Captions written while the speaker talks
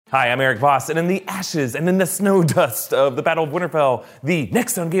Hi, I'm Eric Voss, and in the ashes and in the snow dust of the Battle of Winterfell, the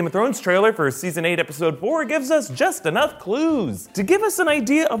next on Game of Thrones trailer for Season 8, Episode 4 gives us just enough clues to give us an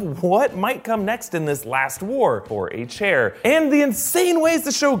idea of what might come next in this last war for a chair, and the insane ways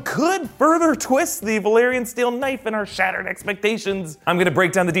the show could further twist the Valyrian steel knife in our shattered expectations. I'm going to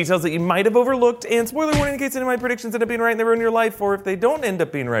break down the details that you might have overlooked, and spoiler warning in case any of my predictions end up being right and they ruin your life, or if they don't end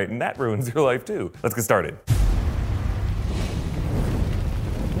up being right and that ruins your life too. Let's get started.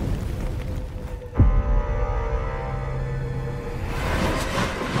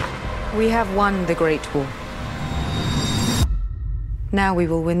 We have won the Great War. Now we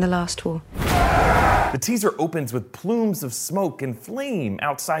will win the last war. The teaser opens with plumes of smoke and flame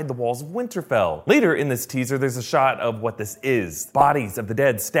outside the walls of Winterfell. Later in this teaser, there's a shot of what this is. Bodies of the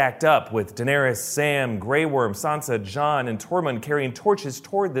dead stacked up with Daenerys, Sam, Grey Worm, Sansa, Jon, and Tormund carrying torches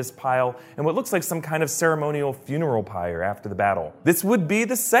toward this pile and what looks like some kind of ceremonial funeral pyre after the battle. This would be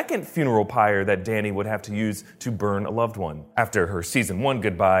the second funeral pyre that Dany would have to use to burn a loved one after her Season 1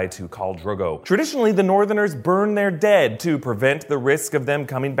 goodbye to Khal Drogo. Traditionally, the Northerners burn their dead to prevent the risk of them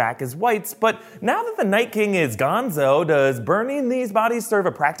coming back as whites, but now that the Night King is gonzo, does burning these bodies serve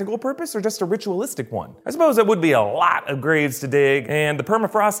a practical purpose or just a ritualistic one? I suppose it would be a lot of graves to dig, and the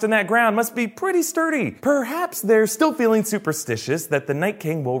permafrost in that ground must be pretty sturdy. Perhaps they're still feeling superstitious that the Night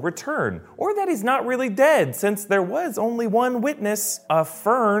King will return, or that he's not really dead, since there was only one witness, a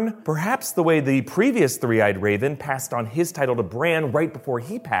fern. Perhaps the way the previous Three-Eyed Raven passed on his title to Bran right before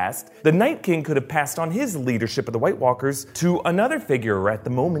he passed, the Night King could have passed on his leadership of the White Walkers to another figure at the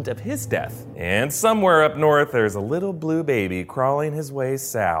moment of his death. And somewhere up north, there's a little blue baby crawling his way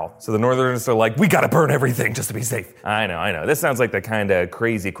south. So the Northerners are like, we gotta burn everything just to be safe. I know. This sounds like the kind of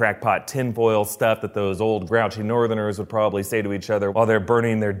crazy crackpot tinfoil stuff that those old grouchy Northerners would probably say to each other while they're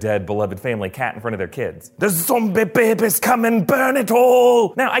burning their dead beloved family cat in front of their kids. The zombie babies come and burn it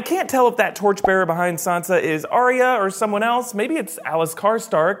all! Now, I can't tell if that torchbearer behind Sansa is Arya or someone else. Maybe it's Alice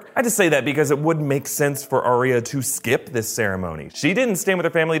Karstark. I just say that because it would make sense for Arya to skip this ceremony. She didn't stand with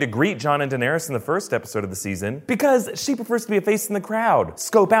her family to greet Jon and Daenerys in the first episode of the season because she prefers to be a face in the crowd,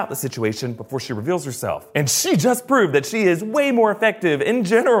 scope out the situation before she reveals herself. And she just proved that she is way more effective in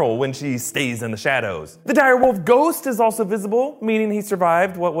general when she stays in the shadows. The direwolf ghost is also visible, meaning he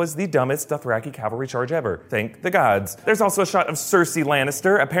survived what was the dumbest Dothraki cavalry charge ever. Thank the gods. There's also a shot of Cersei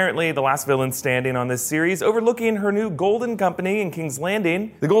Lannister, apparently the last villain standing on this series, overlooking her new Golden Company in King's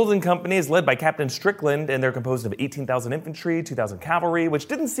Landing. The Golden Company is led by Captain Strickland, and they're composed of 18,000 infantry, 2,000 cavalry, which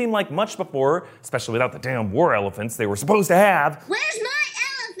didn't seem like much before, especially without the damn war elephants they were supposed to have. Where's my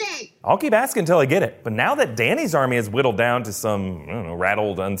elephant? I'll keep asking until I get it. But now that Dany's army is whittled down to some,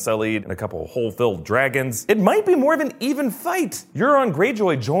 rattled, unsullied, and a couple hole-filled dragons, it might be more of an even fight. Euron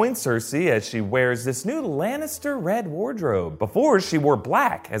Greyjoy joins Cersei as she wears this new Lannister red wardrobe. Before, she wore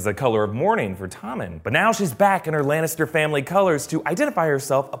black as the color of mourning for Tommen. But now she's back in her Lannister family colors to identify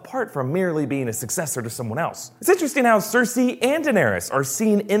herself apart from merely being a successor to someone else. It's interesting how Cersei and Daenerys are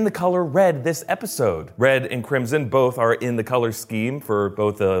seen in the color red this episode. Red and crimson both are in the color scheme for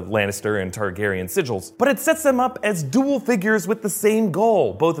both the Lannister and Targaryen sigils, but it sets them up as dual figures with the same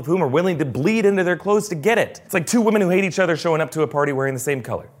goal, both of whom are willing to bleed into their clothes to get it. It's like two women who hate each other showing up to a party wearing the same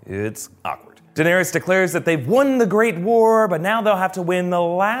color. It's awkward. Daenerys declares that they've won the Great War, but now they'll have to win the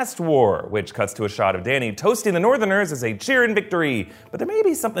last war, which cuts to a shot of Dany toasting the Northerners as a cheer and victory. But there may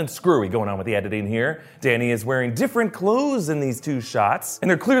be something screwy going on with the editing here. Dany is wearing different clothes in these two shots,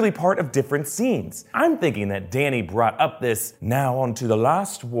 and they're clearly part of different scenes. I'm thinking that Dany brought up this "now on to the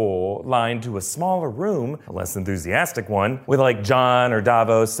last war" line to a smaller room, a less enthusiastic one, with like Jon or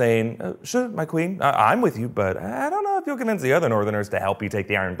Davos saying, sure, my queen, I'm with you, but I don't know if you'll convince the other Northerners to help you take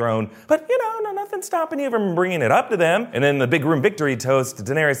the Iron Throne. But, nothing stopping you from bringing it up to them. And then the big room victory toast,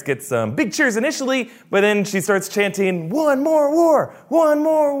 Daenerys gets some big cheers initially, but then she starts chanting, one more war, one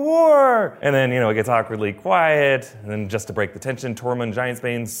more war. And then, it gets awkwardly quiet. And then just to break the tension, Tormund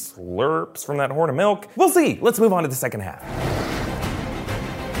Giantsbane slurps from that horn of milk. We'll see. Let's move on to the second half.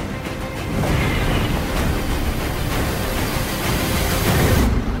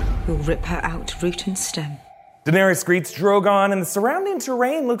 We'll rip her out root and stem. Daenerys greets Drogon, and the surrounding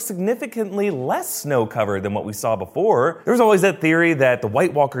terrain looks significantly less snow-covered than what we saw before. There was always that theory that the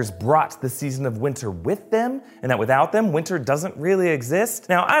White Walkers brought the season of winter with them, and that without them, winter doesn't really exist.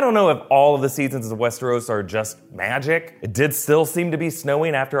 Now, I don't know if all of the seasons of Westeros are just magic. It did still seem to be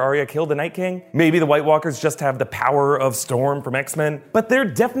snowing after Arya killed the Night King. Maybe the White Walkers just have the power of Storm from X-Men. But there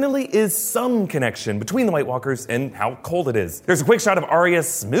definitely is some connection between the White Walkers and how cold it is. There's a quick shot of Arya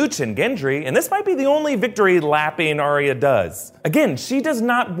smooching Gendry, and this might be the only victory lapping Arya does. Again, she does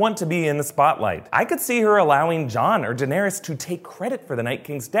not want to be in the spotlight. I could see her allowing Jon or Daenerys to take credit for the Night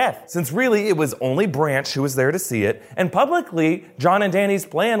King's death, since really it was only Branch who was there to see it, and publicly, Jon and Dany's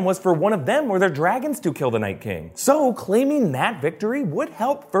plan was for one of them or their dragons to kill the Night King. So claiming that victory would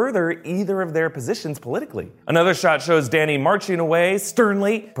help further either of their positions politically. Another shot shows Dany marching away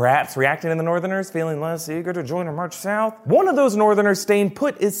sternly, perhaps reacting to the Northerners feeling less eager to join or march south. One of those Northerners staying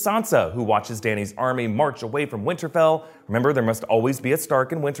put is Sansa, who watches Dany's army march away from Winterfell. Remember, there must always be a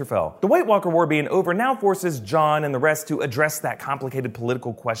Stark in Winterfell. The White Walker War being over now forces Jon and the rest to address that complicated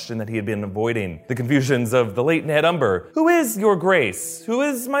political question that he had been avoiding. The confusions of the late Ned Umber. Who is your grace? Who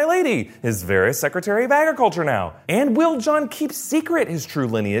is my lady? Is Varys Secretary of Agriculture now? And will Jon keep secret his true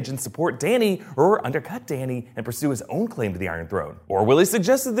lineage and support Dany, or undercut Dany and pursue his own claim to the Iron Throne? Or will he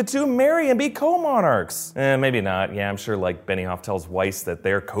suggest that the two marry and be co-monarchs? Maybe not. Yeah, I'm sure like Benioff tells Weiss that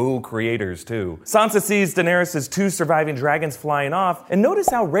they're co-creators too. Sansa sees Daenerys' two surviving dragons flying off, and notice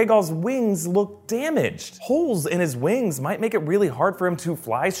how Rhaegal's wings look damaged. Holes in his wings might make it really hard for him to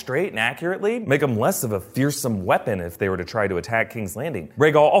fly straight and accurately, make him less of a fearsome weapon if they were to try to attack King's Landing.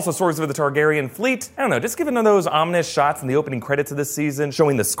 Rhaegal also soars over the Targaryen fleet. I don't know, just given those ominous shots in the opening credits of this season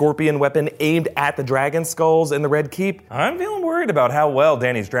showing the scorpion weapon aimed at the dragon skulls in the Red Keep, I'm feeling worried about how well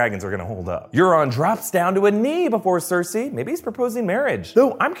Dany's dragons are going to hold up. Euron drops down to a knee before Cersei. Maybe he's proposing marriage.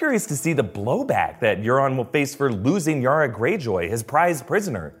 Though I'm curious to see the blowback that Euron will face for losing Yara Greyjoy, his prized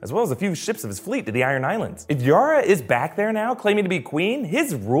prisoner, as well as a few ships of his fleet to the Iron Islands. If Yara is back there now, claiming to be queen,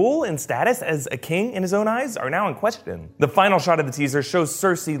 his rule and status as a king in his own eyes are now in question. The final shot of the teaser shows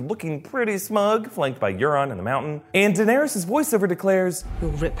Cersei looking pretty smug, flanked by Euron and the Mountain, and Daenerys' voiceover declares,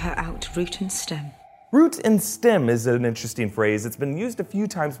 "We'll rip her out root and stem." Root and stem is an interesting phrase. It's been used a few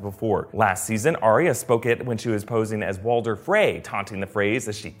times before. Last season, Arya spoke it when she was posing as Walder Frey, taunting the Freys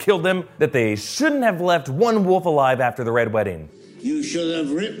as she killed them, that they shouldn't have left one wolf alive after the Red Wedding. You should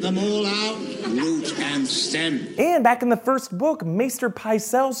have ripped them all out, root and stem. And back in the first book, Maester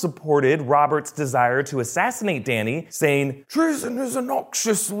Pycelle supported Robert's desire to assassinate Dany, saying, "Treason is a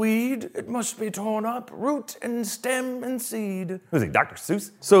noxious weed. It must be torn up, root and stem and seed." Was he Dr. Seuss?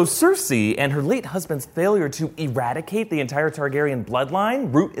 So Cersei and her late husband's failure to eradicate the entire Targaryen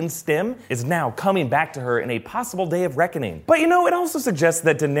bloodline, root and stem, is now coming back to her in a possible day of reckoning. But it also suggests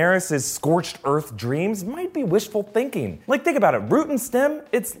that Daenerys' scorched earth dreams might be wishful thinking. Like, think about it. Root and stem,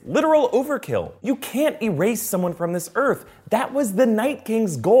 it's literal overkill. You can't erase someone from this earth. That was the Night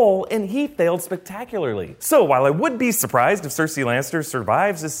King's goal, and he failed spectacularly. So while I would be surprised if Cersei Lannister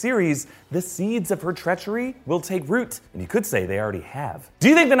survives this series, the seeds of her treachery will take root, and you could say they already have. Do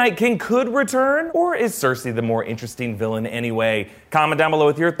you think the Night King could return, or is Cersei the more interesting villain anyway? Comment down below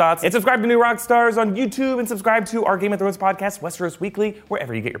with your thoughts, and subscribe to New Rockstars on YouTube, and subscribe to our Game of Thrones podcast, Westeros Weekly,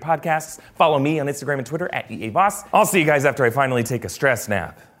 wherever you get your podcasts. Follow me on Instagram and Twitter at EAVoss. I'll see you guys after I finally take a stress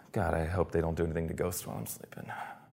nap. God, I hope they don't do anything to Ghost while I'm sleeping.